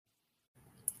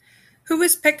Who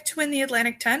was picked to win the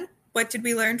Atlantic 10? What did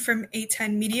we learn from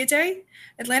A10 Media Day?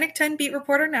 Atlantic 10 beat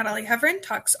reporter Natalie Heverin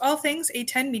talks all things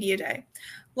A10 Media Day.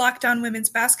 Locked On Women's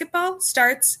Basketball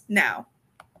starts now.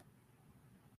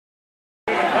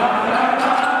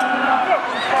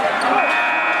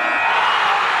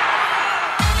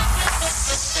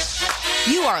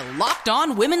 You are Locked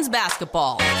On Women's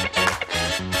Basketball,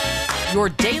 your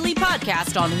daily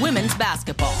podcast on women's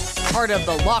basketball. Part of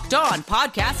the Locked On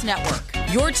Podcast Network,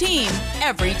 your team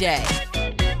every day.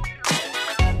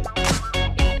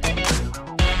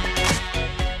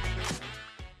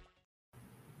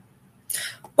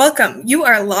 Welcome. You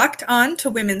are locked on to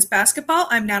women's basketball.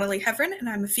 I'm Natalie Heverin, and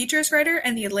I'm a features writer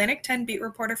and the Atlantic 10 beat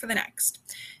reporter for The Next.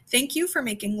 Thank you for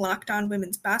making Locked On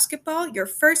Women's Basketball your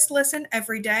first listen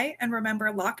every day. And remember,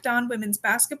 Locked On Women's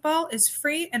Basketball is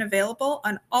free and available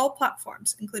on all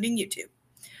platforms, including YouTube.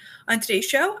 On today's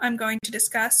show, I'm going to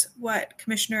discuss what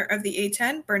Commissioner of the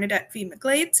A10, Bernadette V.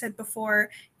 McGlade, said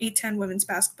before A10 Women's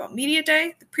Basketball Media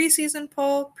Day, the preseason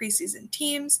poll, preseason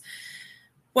teams,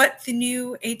 what the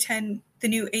new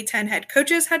A10 head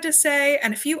coaches had to say,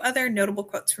 and a few other notable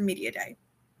quotes from Media Day.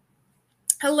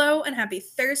 Hello and happy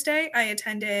Thursday. I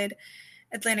attended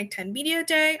Atlantic 10 Media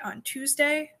Day on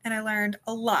Tuesday, and I learned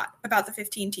a lot about the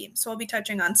 15 teams. So I'll be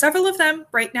touching on several of them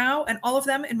right now and all of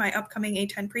them in my upcoming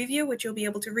A10 preview, which you'll be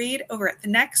able to read over at The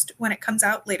Next when it comes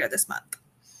out later this month.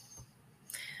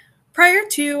 Prior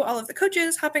to all of the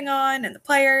coaches hopping on and the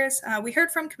players, we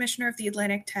heard from Commissioner of the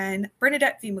Atlantic 10,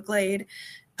 Bernadette V. McGlade,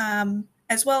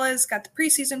 as well as got the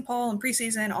preseason poll and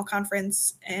preseason, all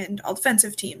conference, and all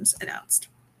defensive teams announced.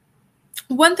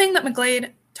 One thing that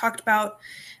McGlade talked about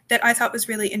that I thought was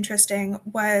really interesting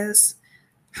was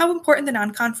how important the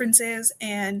non-conference is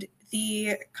and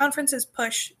the conference's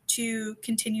push to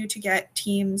continue to get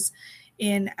teams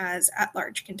in as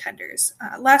at-large contenders.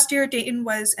 Last year, Dayton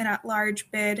was an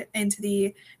at-large bid into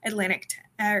the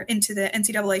into the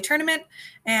NCAA tournament,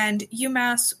 and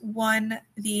UMass won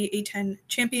the A10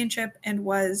 championship and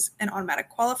was an automatic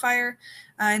qualifier,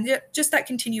 and just that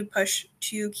continued push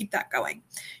to keep that going.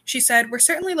 She said, "We're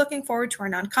certainly looking forward to our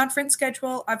non-conference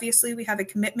schedule. Obviously, we have a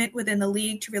commitment within the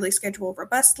league to really schedule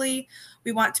robustly.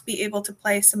 We want to be able to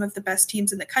play some of the best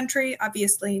teams in the country.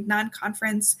 Obviously,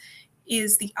 non-conference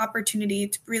is the opportunity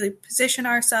to really position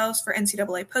ourselves for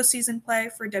NCAA postseason play,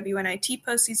 for WNIT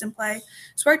postseason play.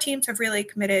 So our teams have really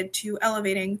committed to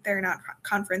elevating their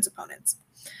non-conference opponents."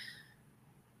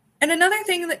 And another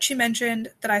thing that she mentioned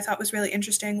that I thought was really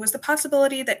interesting was the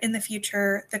possibility that in the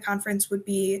future, the conference would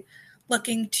be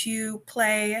looking to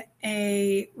play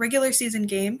a regular season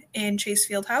game in Chase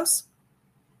Fieldhouse,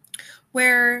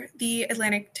 where the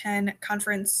Atlantic 10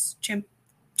 Conference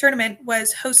tournament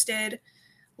was hosted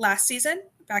last season,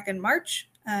 back in March.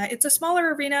 It's a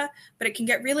smaller arena, but it can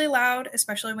get really loud,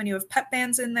 especially when you have pep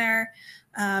bands in there.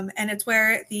 And it's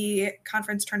where the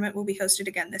conference tournament will be hosted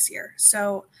again this year.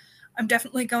 So I'm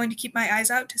definitely going to keep my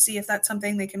eyes out to see if that's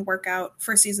something they can work out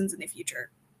for seasons in the future.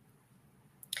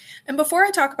 And before I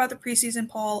talk about the preseason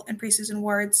poll and preseason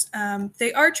awards,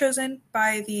 they are chosen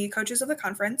by the coaches of the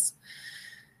conference.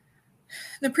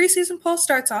 The preseason poll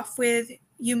starts off with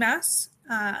UMass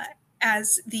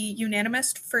as the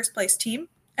unanimous first place team.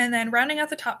 And then rounding out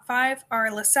the top five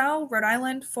are LaSalle, Rhode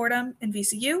Island, Fordham, and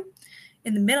VCU.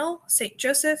 In the middle, St.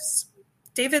 Joseph's,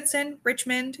 Davidson,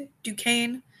 Richmond,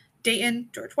 Duquesne, Dayton,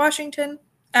 George Washington,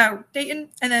 Dayton.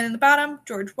 And then in the bottom,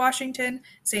 George Washington,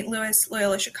 St. Louis,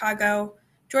 Loyola Chicago,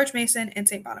 George Mason, and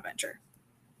St. Bonaventure.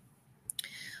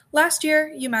 Last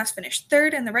year, UMass finished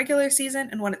third in the regular season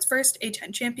and won its first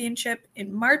A10 championship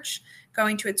in March,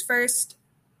 going to its first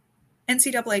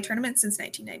NCAA tournament since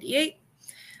 1998.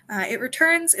 It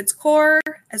returns its core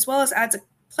as well as adds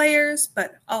players,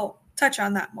 but I'll touch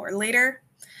on that more later.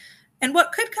 And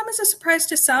what could come as a surprise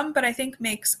to some, but I think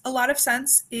makes a lot of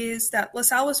sense, is that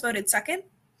LaSalle was voted second.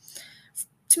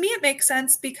 To me, it makes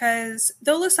sense because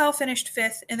though LaSalle finished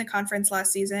fifth in the conference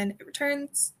last season, it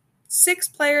returns 6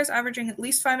 players averaging at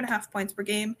least 5.5 points per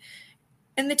game,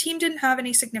 and the team didn't have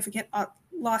any significant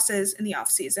losses in the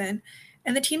offseason.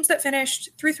 And the teams that finished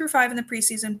 3 through 5 in the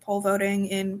preseason poll voting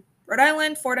in Rhode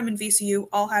Island, Fordham, and VCU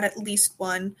all had at least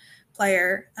one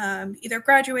player either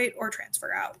graduate or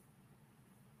transfer out.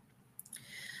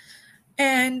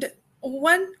 And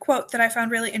one quote that I found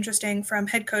really interesting from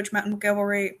head coach Matt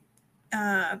McGilvory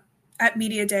at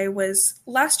Media Day was,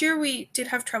 "Last year we did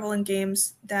have trouble in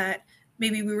games that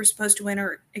maybe we were supposed to win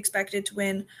or expected to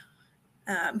win.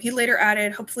 He later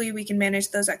added, hopefully we can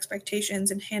manage those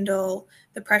expectations and handle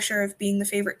the pressure of being the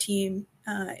favorite team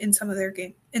in some of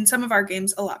our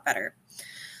games a lot better.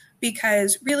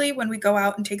 Because really, when we go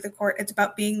out and take the court, it's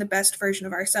about being the best version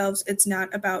of ourselves. It's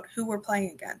not about who we're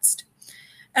playing against.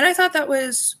 And I thought that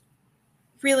was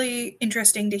really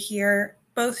interesting to hear,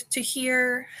 both to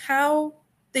hear how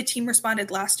the team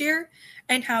responded last year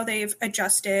and how they've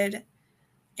adjusted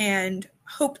and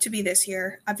hope to be this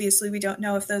year. Obviously, we don't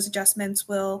know if those adjustments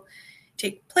will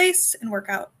take place and work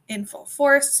out in full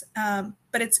force,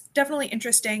 but it's definitely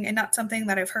interesting and not something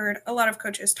that I've heard a lot of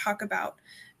coaches talk about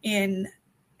in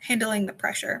handling the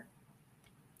pressure.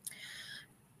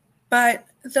 But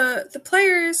the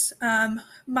players,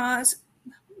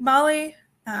 Molly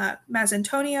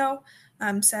Mazzantonio,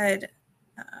 said,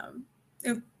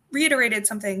 it reiterated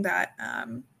something that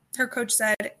her coach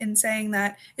said in saying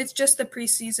that it's just the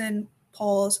preseason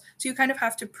polls, so you kind of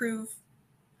have to prove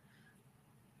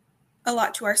a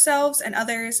lot to ourselves and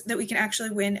others that we can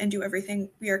actually win and do everything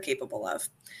we are capable of.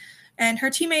 And her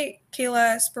teammate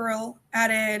Kayla Spurl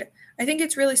added, I think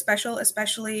it's really special,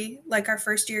 especially like our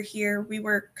first year here. We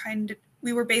were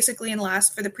basically in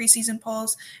last for the preseason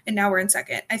polls, and now we're in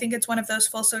second. I think it's one of those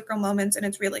full circle moments, and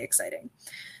it's really exciting.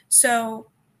 So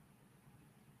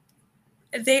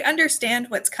they understand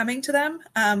what's coming to them,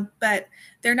 but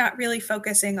they're not really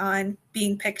focusing on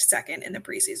being picked second in the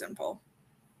preseason poll.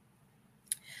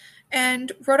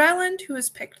 And Rhode Island, who was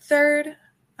picked third,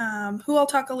 who I'll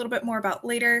talk a little bit more about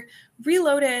later,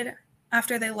 reloaded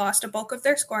after they lost a bulk of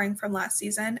their scoring from last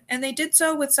season, and they did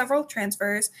so with several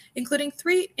transfers, including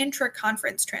 3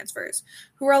 intra-conference transfers,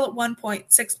 who were all at one point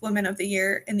 6th Women of the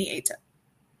Year in the A10.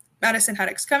 Madison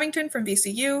Haddix-Covington from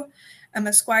VCU,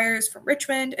 Emma Squires from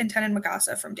Richmond, and Tenon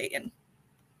Magassa from Dayton.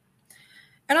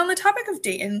 And on the topic of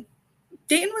Dayton,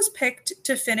 Dayton was picked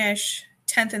to finish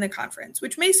 10th in the conference,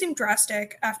 which may seem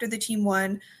drastic after the team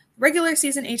won the regular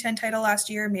season A10 title last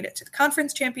year, made it to the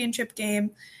conference championship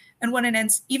game, and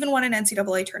even won an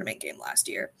NCAA tournament game last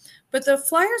year. But the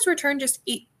Flyers returned just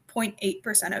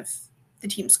 8.8% of the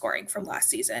team scoring from last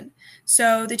season.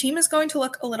 So the team is going to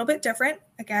look a little bit different.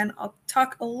 Again, I'll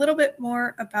talk a little bit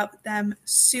more about them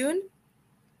soon.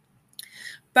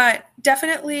 But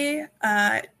definitely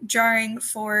jarring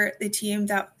for the team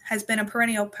that has been a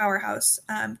perennial powerhouse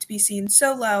to be seen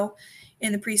so low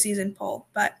in the preseason poll.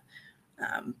 But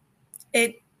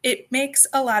it makes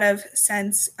a lot of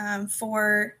sense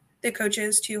for the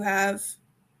coaches to have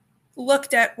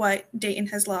looked at what Dayton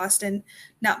has lost and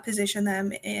not position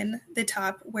them in the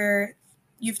top where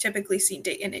you've typically seen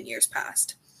Dayton in years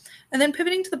past. And then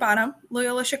pivoting to the bottom,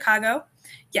 Loyola Chicago.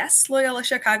 Yes, Loyola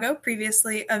Chicago,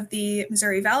 previously of the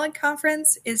Missouri Valley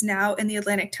Conference, is now in the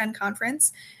Atlantic 10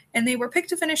 Conference, and they were picked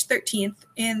to finish 13th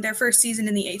in their first season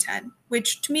in the A10,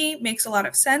 which to me makes a lot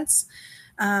of sense.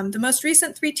 The most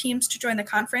recent 3 teams to join the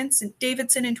conference,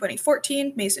 Davidson in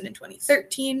 2014, Mason in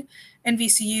 2013, and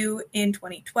VCU in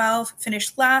 2012,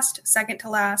 finished last, second to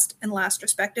last, and last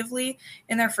respectively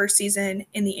in their first season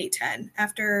in the A10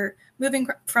 after moving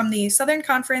from the Southern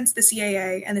Conference, the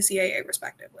CAA, and the CAA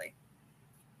respectively.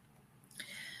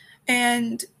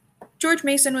 And George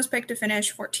Mason was picked to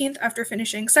finish 14th after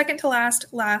finishing second to last,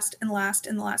 last, and last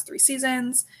in the last 3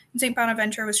 seasons. And St.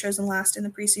 Bonaventure was chosen last in the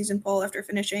preseason poll after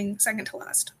finishing second to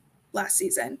last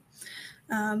season.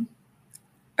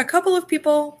 A couple of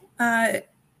people,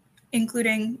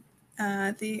 including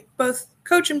the both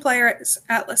coach and player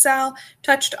at LaSalle,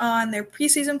 touched on their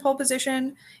preseason poll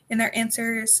position in their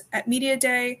answers at Media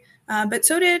Day. But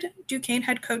so did Duquesne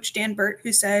head coach Dan Burt,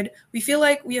 who said, "We feel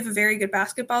like we have a very good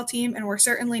basketball team, and we're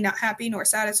certainly not happy nor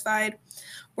satisfied.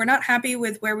 We're not happy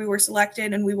with where we were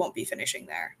selected, and we won't be finishing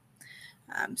there."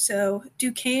 So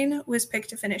Duquesne was picked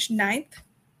to finish 9th.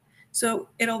 So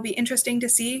it'll be interesting to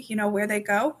see, where they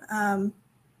go.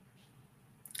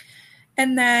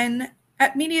 And then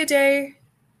at Media Day,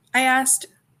 I asked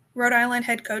Rhode Island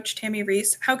head coach Tammy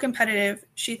Reese how competitive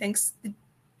she thinks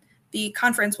the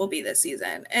conference will be this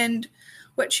season. And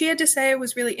what she had to say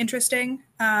was really interesting.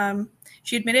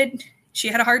 She admitted she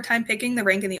had a hard time picking the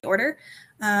rank in the order.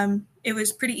 It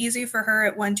was pretty easy for her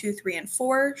at 1, 2, 3, and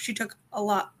 4. She took a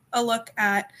look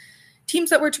at teams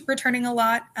that were returning a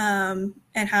lot and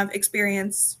have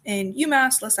experience in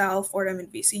UMass, LaSalle, Fordham, and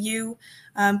VCU.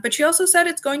 But she also said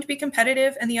it's going to be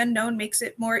competitive, and the unknown makes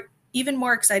it even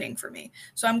more exciting for me.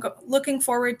 So I'm looking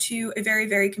forward to a very,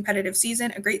 very competitive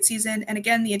season, a great season. And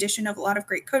again, the addition of a lot of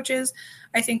great coaches.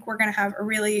 I think we're going to have a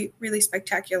really, really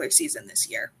spectacular season this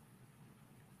year.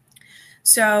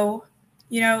 So,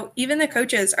 even the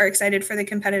coaches are excited for the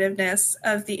competitiveness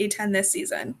of the A10 this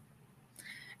season.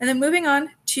 And then moving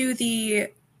on to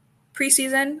the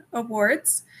preseason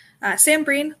awards, Sam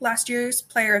Breen, last year's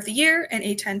Player of the Year and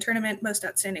A10 Tournament Most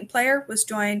Outstanding Player, was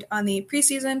joined on the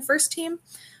preseason first team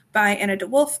by Anna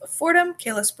DeWolf of Fordham,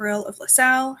 Kayla Spurl of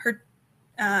LaSalle, her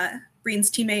Breen's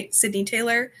teammate Sydney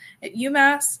Taylor at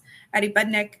UMass, Addie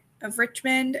Budnick of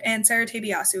Richmond and Sarah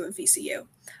Tabiasu of VCU.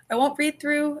 I won't read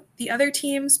through the other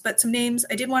teams, but some names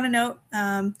I did want to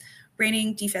note.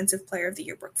 Reigning Defensive Player of the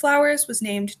Year Brooke Flowers was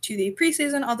named to the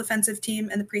preseason all-defensive team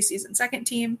and the preseason second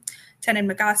team. Tenon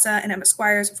Magassa and Emma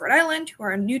Squires of Rhode Island, who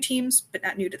are on new teams but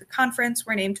not new to the conference,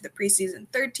 were named to the preseason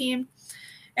third team.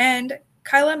 And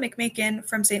Kyla McMakin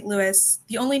from St. Louis,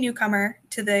 the only newcomer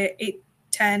to the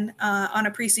 8-10 on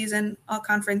a preseason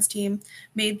all-conference team,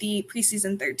 made the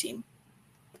preseason third team.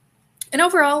 And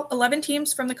overall, 11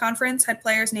 teams from the conference had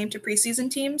players named to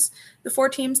preseason teams. The 4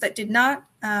 teams that did not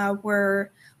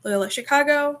were Loyola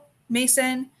Chicago,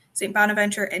 Mason, St.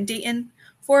 Bonaventure, and Dayton,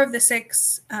 4 of the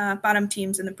 6 bottom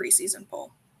teams in the preseason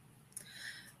poll.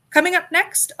 Coming up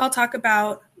next, I'll talk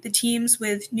about the teams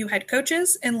with new head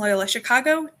coaches in Loyola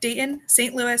Chicago, Dayton,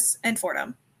 St. Louis, and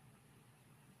Fordham.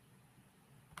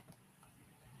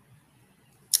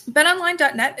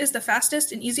 BetOnline.net is the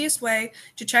fastest and easiest way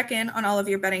to check in on all of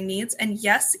your betting needs, and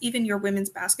yes, even your women's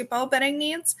basketball betting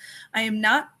needs. I am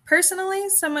not personally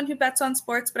someone who bets on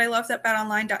sports, but I love that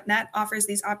BetOnline.net offers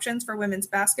these options for women's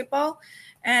basketball,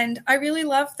 and I really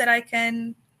love that I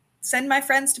can send my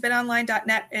friends to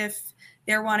BetOnline.net if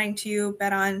they're wanting to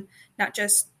bet on not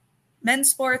just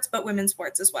men's sports, but women's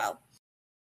sports as well.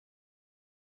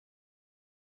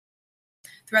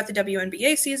 Throughout the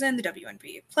WNBA season, the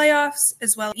WNBA playoffs,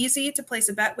 as well, easy to place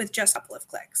a bet with just a couple of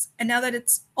clicks. And now that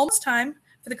it's almost time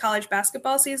for the college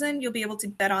basketball season, you'll be able to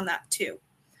bet on that too.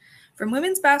 From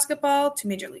women's basketball to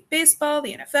Major League Baseball,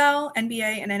 the NFL,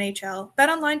 NBA, and NHL,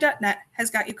 BetOnline.net has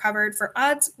got you covered for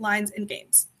odds, lines, and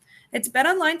games. It's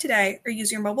BetOnline today or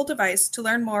use your mobile device to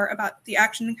learn more about the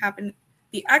action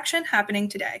happening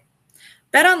today.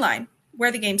 BetOnline,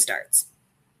 where the game starts.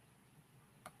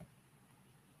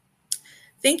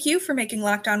 Thank you for making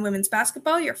Locked On Women's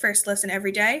Basketball your first listen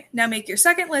every day. Now make your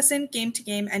second listen Game to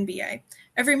Game NBA.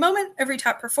 Every moment, every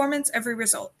top performance, every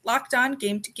result. Locked On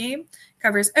Game to Game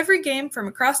covers every game from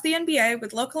across the NBA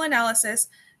with local analysis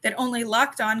that only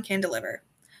Locked On can deliver.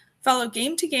 Follow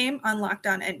Game to Game on Locked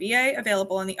On NBA,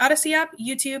 available on the Odyssey app,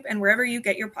 YouTube, and wherever you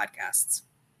get your podcasts.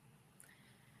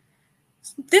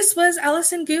 This was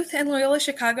Allison Guth and Loyola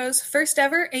Chicago's first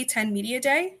ever A10 Media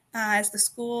Day as the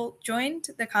school joined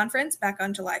the conference back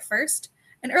on July 1st.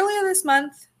 And earlier this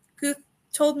month, Guth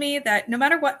told me that no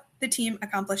matter what the team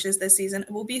accomplishes this season,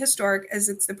 it will be historic as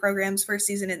it's the program's first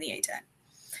season in the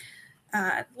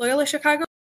A10. Loyola Chicago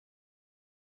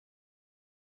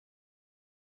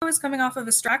was coming off of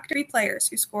a strike 3 players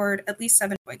who scored at least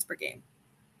 7 points per game.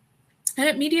 And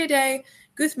at Media Day,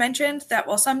 Guth mentioned that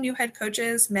while some new head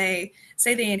coaches may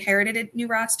say they inherited a new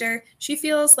roster, she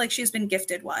feels like she's been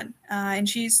gifted one. And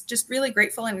she's just really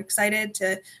grateful and excited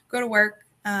to go to work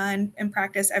and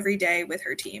practice every day with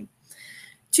her team.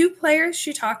 2 players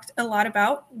she talked a lot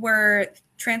about were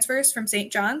transfers from St.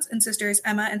 John's and sisters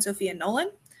Emma and Sophia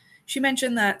Nolan. She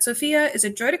mentioned that Sophia is a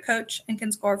joy to coach and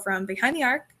can score from behind the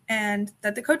arc, and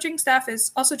that the coaching staff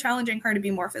is also challenging her to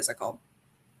be more physical.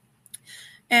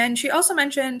 And she also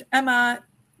mentioned Emma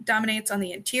dominates on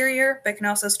the interior, but can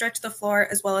also stretch the floor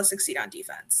as well as succeed on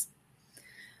defense.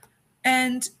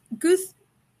 And Guth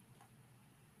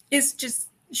is just,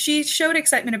 she showed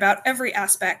excitement about every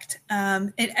aspect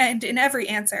and in every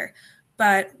answer.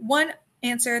 But one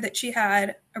answer that she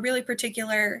had a really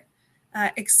particular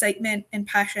excitement and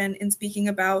passion in speaking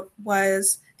about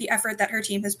was the effort that her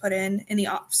team has put in the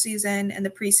off season and the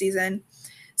preseason,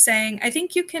 saying, I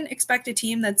think you can expect a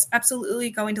team that's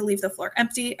absolutely going to leave the floor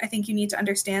empty. I think you need to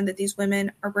understand that these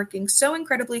women are working so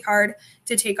incredibly hard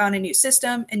to take on a new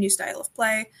system and new style of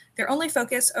play. Their only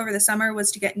focus over the summer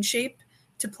was to get in shape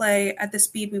to play at the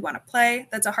speed we want to play.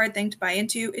 That's a hard thing to buy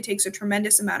into. It takes a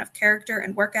tremendous amount of character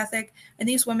and work ethic, and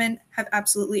these women have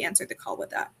absolutely answered the call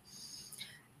with that.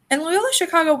 And Loyola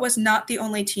Chicago was not the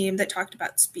only team that talked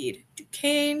about speed.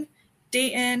 Duquesne,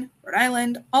 Dayton, Rhode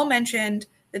Island all mentioned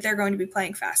that they're going to be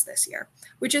playing fast this year,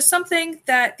 which is something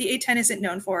that the A10 isn't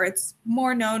known for. It's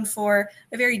more known for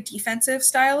a very defensive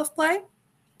style of play.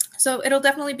 So it'll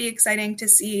definitely be exciting to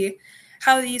see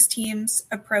how these teams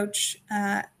approach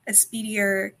a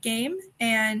speedier game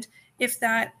and if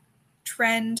that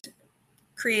trend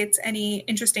creates any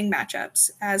interesting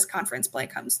matchups as conference play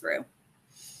comes through.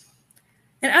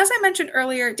 And as I mentioned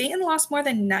earlier, Dayton lost more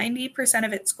than 90%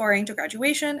 of its scoring to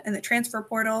graduation and the transfer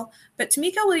portal, but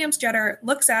Tamika Williams-Jeter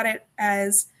looks at it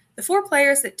as the 4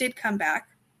 players that did come back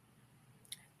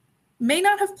may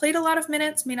not have played a lot of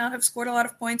minutes, may not have scored a lot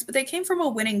of points, but they came from a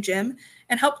winning gym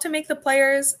and helped to make the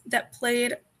players that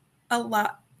played a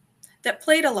lot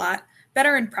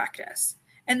better in practice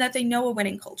and that they know a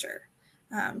winning culture.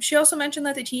 She also mentioned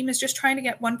that the team is just trying to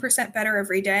get 1% better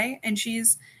every day, and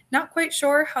she's not quite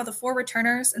sure how the 4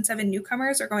 returners and 7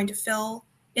 newcomers are going to fill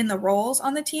in the roles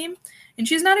on the team, and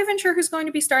she's not even sure who's going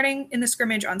to be starting in the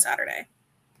scrimmage on Saturday.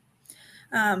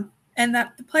 And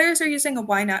that the players are using a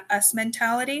why not us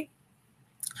mentality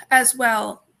as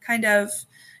well, kind of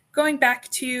going back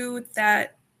to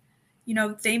that,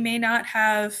 they may not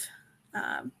have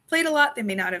played a lot. They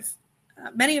may not have,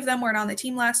 many of them weren't on the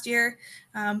team last year,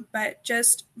 but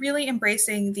just really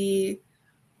embracing the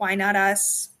why not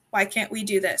us, why can't we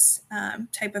do this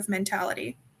type of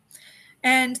mentality.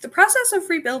 And the process of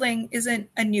rebuilding isn't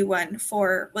a new one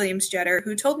for Williams-Jeter,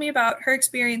 who told me about her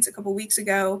experience a couple weeks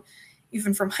ago,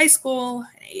 even from high school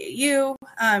and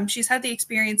AAU. She's had the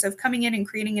experience of coming in and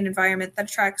creating an environment that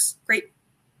attracts great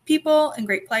people and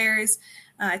great players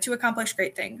to accomplish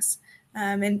great things.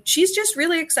 And she's just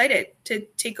really excited to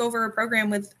take over a program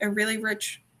with a really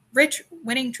rich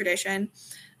winning tradition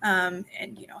and,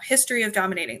 history of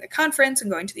dominating the conference and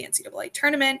going to the NCAA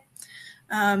tournament.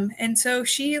 And so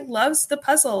she loves the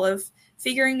puzzle of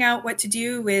figuring out what to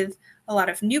do with a lot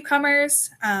of newcomers,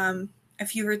 a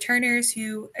few returners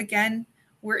who, again,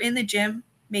 were in the gym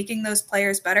making those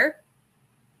players better,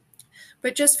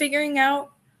 but just figuring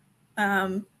out,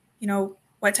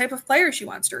 what type of player she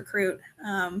wants to recruit,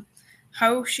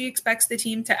 how she expects the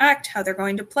team to act, how they're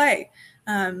going to play.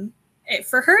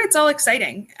 For her, it's all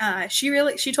exciting.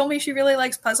 She told me she really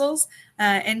likes puzzles,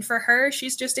 and for her,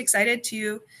 she's just excited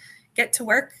to get to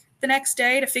work the next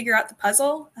day to figure out the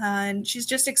puzzle, and she's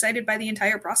just excited by the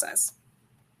entire process.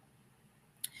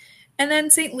 And then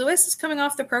St. Louis is coming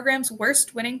off the program's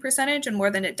worst winning percentage in more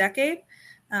than a decade.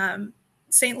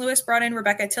 St. Louis brought in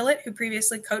Rebecca Tillett, who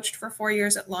previously coached for 4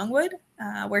 years at Longwood,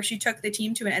 where she took the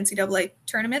team to an NCAA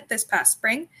tournament this past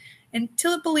spring. And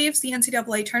Tillett believes the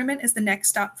NCAA tournament is the next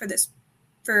stop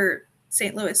for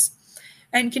St. Louis,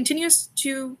 and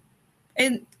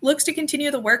looks to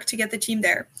continue the work to get the team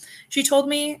there. She told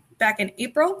me back in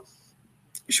April,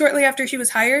 shortly after she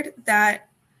was hired, that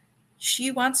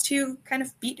she wants to kind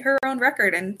of beat her own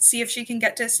record and see if she can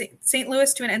get to St.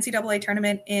 Louis to an NCAA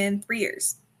tournament in 3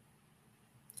 years.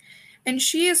 And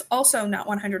she is also not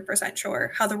 100%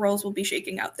 sure how the roles will be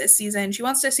shaking out this season. She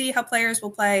wants to see how players will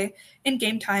play in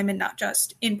game time and not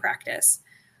just in practice.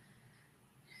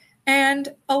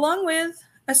 And along with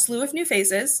a slew of new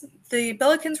faces, the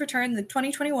Billikens returned the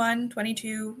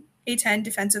 2021-22 A10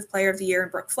 Defensive Player of the Year in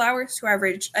Brooke Flowers, who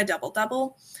averaged a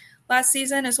double-double last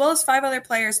season, as well as 5 other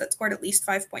players that scored at least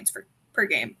 5 points per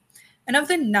game. And of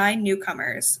the 9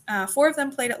 newcomers, 4 of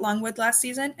them played at Longwood last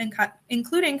season,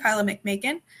 including Kyla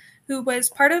McMakin, who was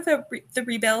part of the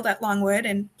rebuild at Longwood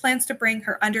and plans to bring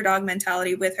her underdog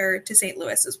mentality with her to St.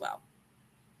 Louis as well.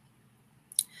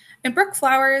 And Brooke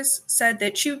Flowers said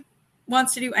that she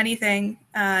wants to do anything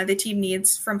the team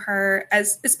needs from her,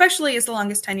 especially as the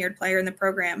longest tenured player in the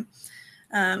program.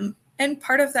 And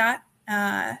part of that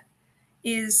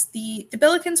is the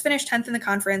Billikens finished 10th in the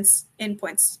conference in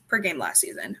points per game last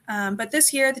season. But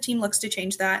this year, the team looks to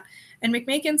change that. And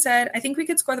McMakin said, I think we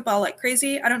could score the ball like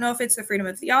crazy. I don't know if it's the freedom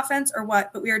of the offense or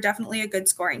what, but we are definitely a good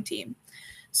scoring team.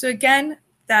 So again,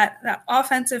 that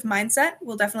offensive mindset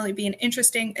will definitely be an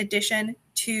interesting addition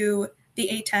to the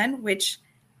A10, which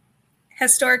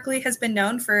historically has been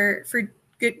known for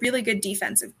really good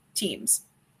defensive teams.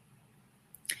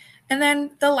 And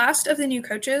then the last of the new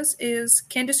coaches is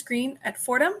Candace Green at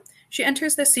Fordham. She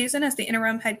enters this season as the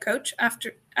interim head coach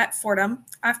at Fordham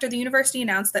after the university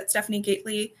announced that Stephanie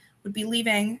Gately would be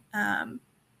leaving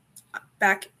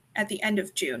back at the end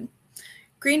of June.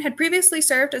 Green had previously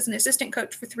served as an assistant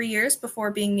coach for 3 years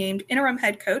before being named interim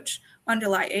head coach on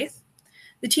July 8th.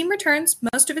 The team returns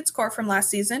most of its core from last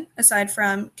season, aside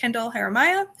from Kendall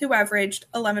Jeremiah, who averaged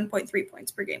 11.3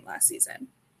 points per game last season.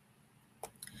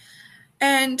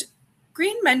 And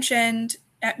Green mentioned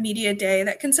at Media Day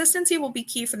that consistency will be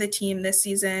key for the team this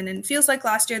season, and feels like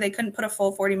last year they couldn't put a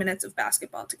full 40 minutes of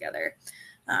basketball together.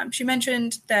 She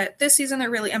mentioned that this season they're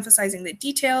really emphasizing the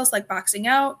details like boxing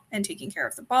out and taking care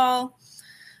of the ball,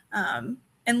 and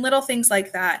little things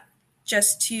like that,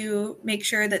 just to make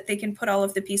sure that they can put all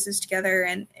of the pieces together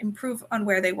and improve on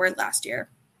where they were last year.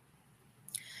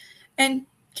 And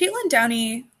Caitlin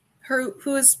Downey,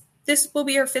 this will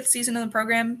be her 5th season in the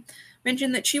program,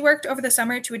 mentioned that she worked over the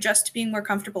summer to adjust to being more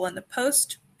comfortable in the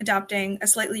post, adopting a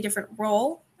slightly different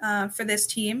role for this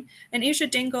team. And Asia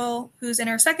Dingle, who's in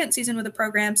her 2nd season with the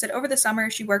program, said over the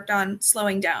summer she worked on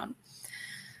slowing down.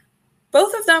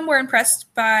 Both of them were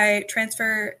impressed by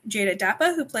transfer Jada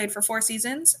Dappa, who played for 4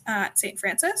 seasons at St.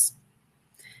 Francis.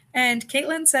 And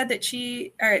Caitlin said that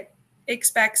she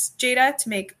expects Jada to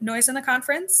make noise in the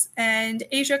conference, and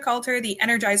Asia called her the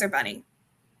Energizer Bunny.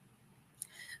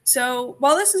 So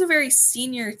while this is a very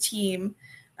senior team,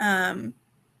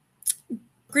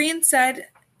 Green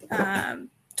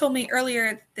told me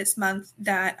earlier this month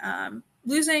that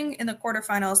losing in the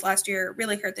quarterfinals last year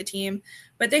really hurt the team,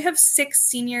 but they have 6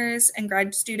 seniors and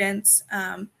grad students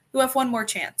who have one more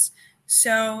chance.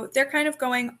 So they're kind of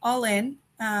going all in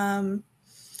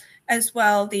as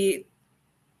well.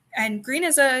 And Green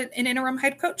is an interim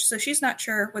head coach, so she's not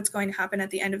sure what's going to happen at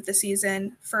the end of the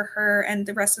season for her and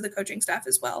the rest of the coaching staff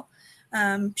as well.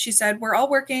 She said, "We're all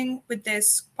working with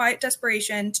this quiet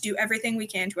desperation to do everything we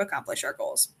can to accomplish our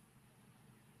goals."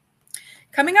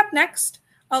 Coming up next,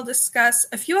 I'll discuss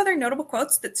a few other notable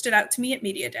quotes that stood out to me at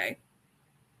Media Day.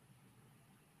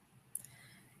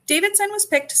 Davidson was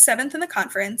picked 7th in the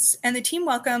conference, and the team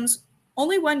welcomes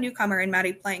only one newcomer in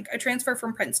Maddie Plank, a transfer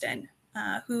from Princeton,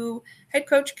 who head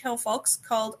coach Kel Fulks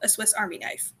called a Swiss Army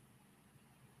knife.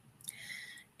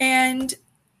 And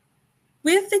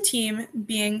with the team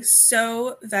being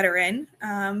so veteran,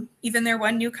 even their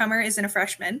one newcomer isn't a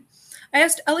freshman, I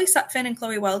asked Ellie Sutphin and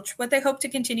Chloe Welch what they hope to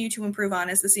continue to improve on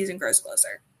as the season grows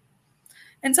closer.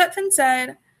 And Sutphin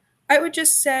said, I would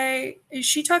just say,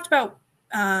 she talked about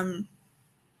playing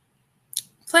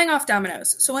off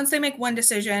dominoes. So once they make one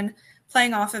decision,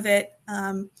 playing off of it,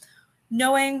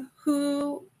 knowing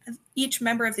who each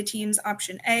member of the team's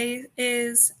option A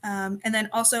is, and then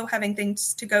also having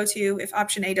things to go to if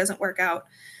option A doesn't work out.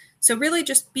 So really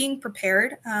just being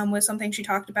prepared was something she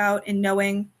talked about, in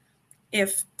knowing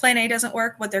if plan A doesn't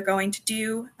work, what they're going to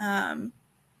do, and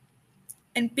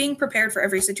being prepared for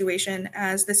every situation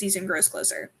as the season grows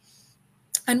closer.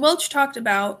 And Welch talked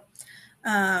about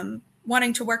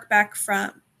wanting to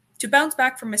bounce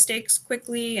back from mistakes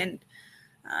quickly and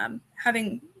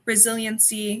having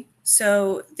resiliency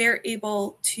so they're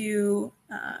able to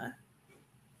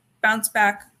bounce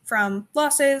back from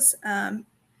losses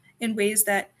in ways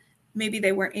that maybe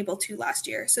they weren't able to last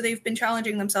year. So they've been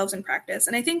challenging themselves in practice.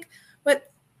 And I think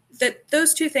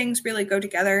those two things really go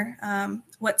together,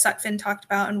 what Sutphin talked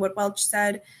about and what Welch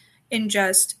said, in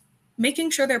just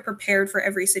making sure they're prepared for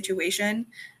every situation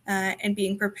and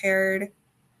being prepared,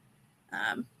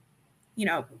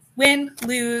 win,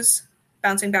 lose,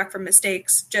 bouncing back from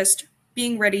mistakes, just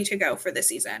being ready to go for the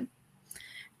season.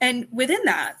 And within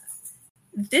that,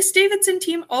 this Davidson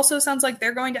team also sounds like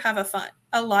they're going to have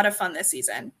a lot of fun this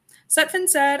season. Sutphin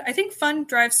said, I think fun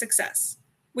drives success,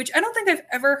 which I don't think I've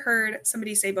ever heard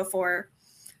somebody say before.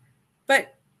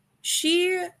 But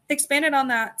she expanded on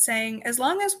that, saying, as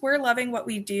long as we're loving what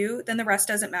we do, then the rest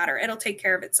doesn't matter. It'll take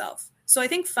care of itself. So I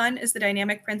think fun is the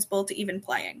dynamic principle to even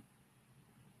playing.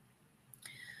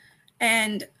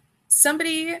 And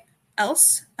somebody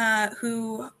else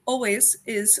who always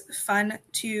is fun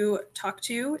to talk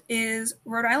to is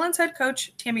Rhode Island's head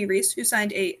coach, Tammy Reese, who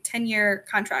signed a 10-year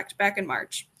contract back in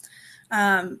March.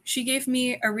 She gave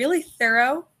me a really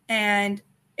thorough and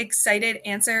excited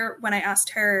answer when I asked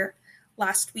her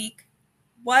last week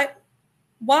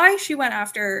why she went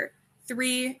after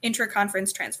 3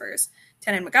 intra-conference transfers.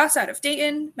 Tenon Magassa out of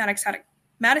Dayton,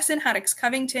 Madison Haddix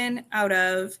Covington out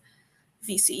of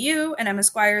VCU, and Emma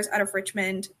Squires out of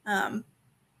Richmond.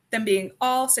 Them being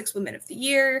all 6 Women of the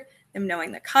Year, them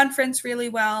knowing the conference really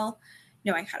well,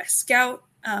 knowing how to scout,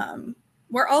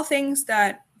 were all things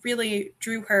that really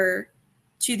drew her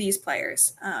to these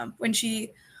players. When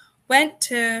she went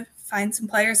to find some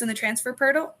players in the transfer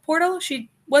portal, she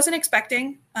wasn't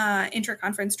expecting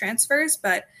intra-conference transfers,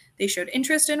 but they showed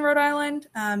interest in Rhode Island.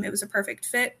 It was a perfect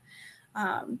fit.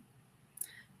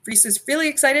 Reese is really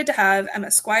excited to have Emma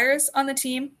Squires on the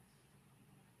team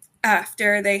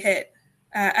after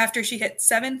she hit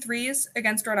 7 threes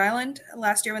against Rhode Island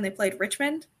last year when they played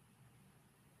Richmond.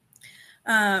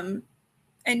 And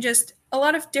just a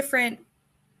lot of different,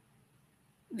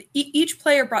 each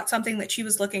player brought something that she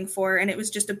was looking for, and it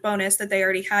was just a bonus that they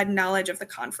already had knowledge of the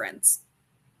conference.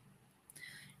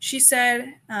 She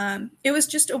said, it was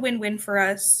just a win-win for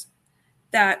us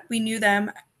that we knew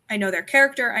them. I know their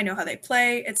character. I know how they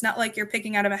play. It's not like you're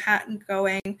picking out of a hat and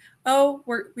going, oh,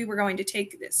 we were going to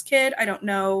take this kid. I don't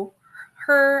know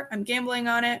her. I'm gambling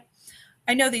on it.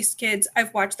 I know these kids.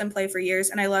 I've watched them play for years,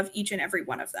 and I love each and every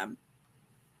one of them.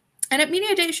 And at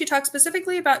Media Day, she talked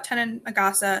specifically about Tenon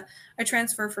Magassa, a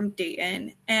transfer from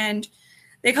Dayton, and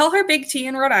they call her Big T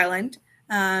in Rhode Island.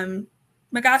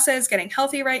 Magassa is getting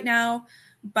healthy right now,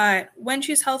 but when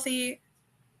she's healthy,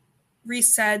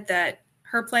 Reese said that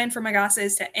her plan for Magassa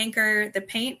is to anchor the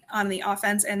paint on the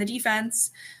offense and the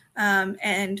defense,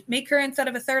 and make her, instead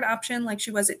of a third option like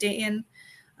she was at Dayton,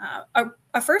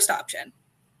 a first option.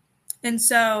 And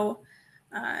so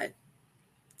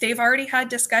they've already had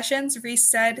discussions. Reese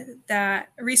said that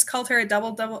Reese called her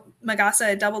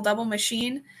Magassa a double-double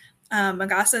machine.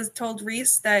 Magassa told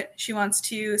Reese that she wants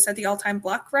to set the all-time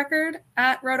block record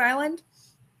at Rhode Island.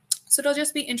 So it'll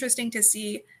just be interesting to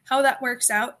see how that works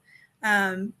out,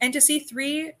 and to see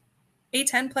 3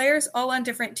 A10 players all on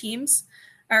different teams,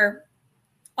 or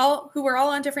who were all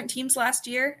on different teams last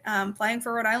year, playing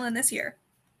for Rhode Island this year.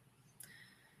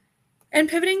 And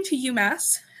pivoting to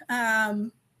UMass,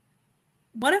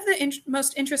 one of the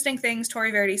most interesting things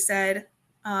Tori Verdi said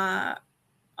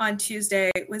on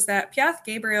Tuesday was that Piath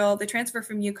Gabriel, the transfer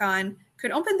from UConn,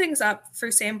 could open things up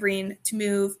for Sam Breen to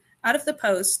move out of the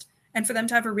post and for them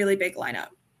to have a really big lineup.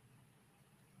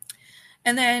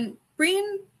 And then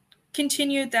Breen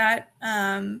continued that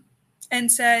and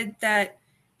said that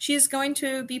she's going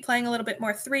to be playing a little bit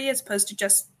more 3 as opposed to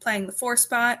just playing the 4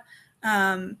 spot.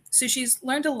 So she's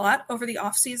learned a lot over the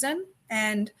offseason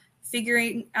and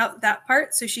figuring out that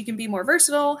part so she can be more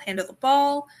versatile, handle the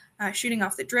ball, shooting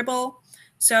off the dribble.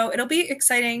 So it'll be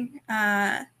exciting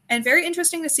and very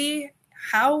interesting to see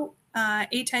how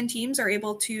A10 teams are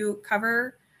able to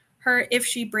cover her if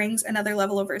she brings another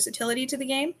level of versatility to the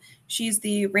game. She's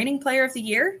the reigning player of the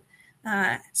year.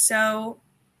 So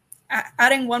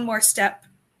adding one more step,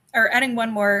 or adding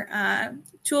one more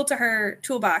tool to her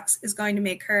toolbox, is going to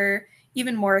make her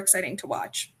even more exciting to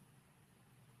watch.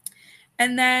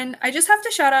 And then I just have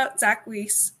to shout out Zach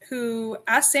Weiss, who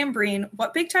asked Sam Breen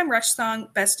what Big Time Rush song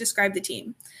best described the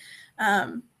team.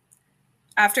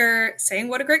 After saying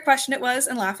what a great question it was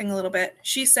and laughing a little bit,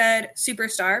 she said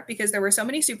superstar, because there were so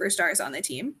many superstars on the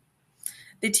team.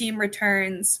 The team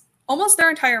returns almost their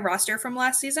entire roster from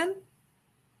last season,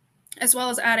 as well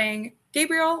as adding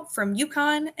Gabriel from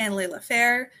UConn and Layla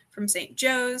Fair from St.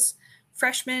 Joe's,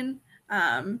 freshman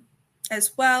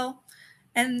as well.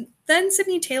 And then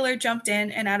Sydney Taylor jumped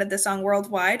in and added the song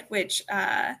Worldwide, which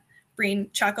Breen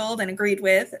chuckled and agreed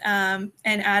with, and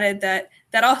added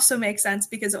that also makes sense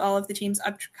because of all of the team's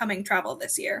upcoming travel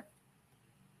this year.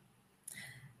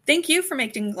 Thank you for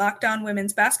making Locked On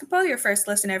Women's Basketball your first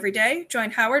listen every day.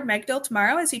 Join Howard Megdal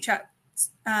tomorrow as he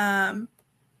chats.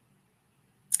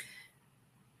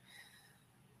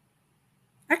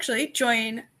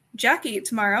 Join Jackie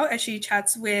tomorrow as she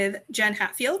chats with Jen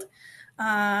Hatfield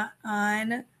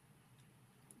on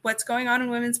what's going on in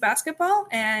women's basketball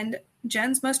and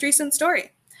Jen's most recent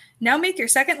story. Now make your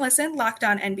second listen Locked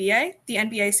On NBA. The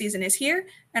NBA season is here,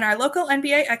 and our local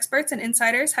NBA experts and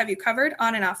insiders have you covered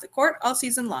on and off the court all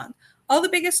season long. All the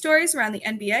biggest stories around the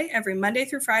NBA every Monday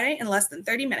through Friday in less than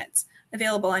 30 minutes.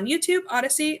 Available on YouTube,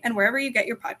 Odyssey, and wherever you get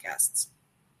your podcasts.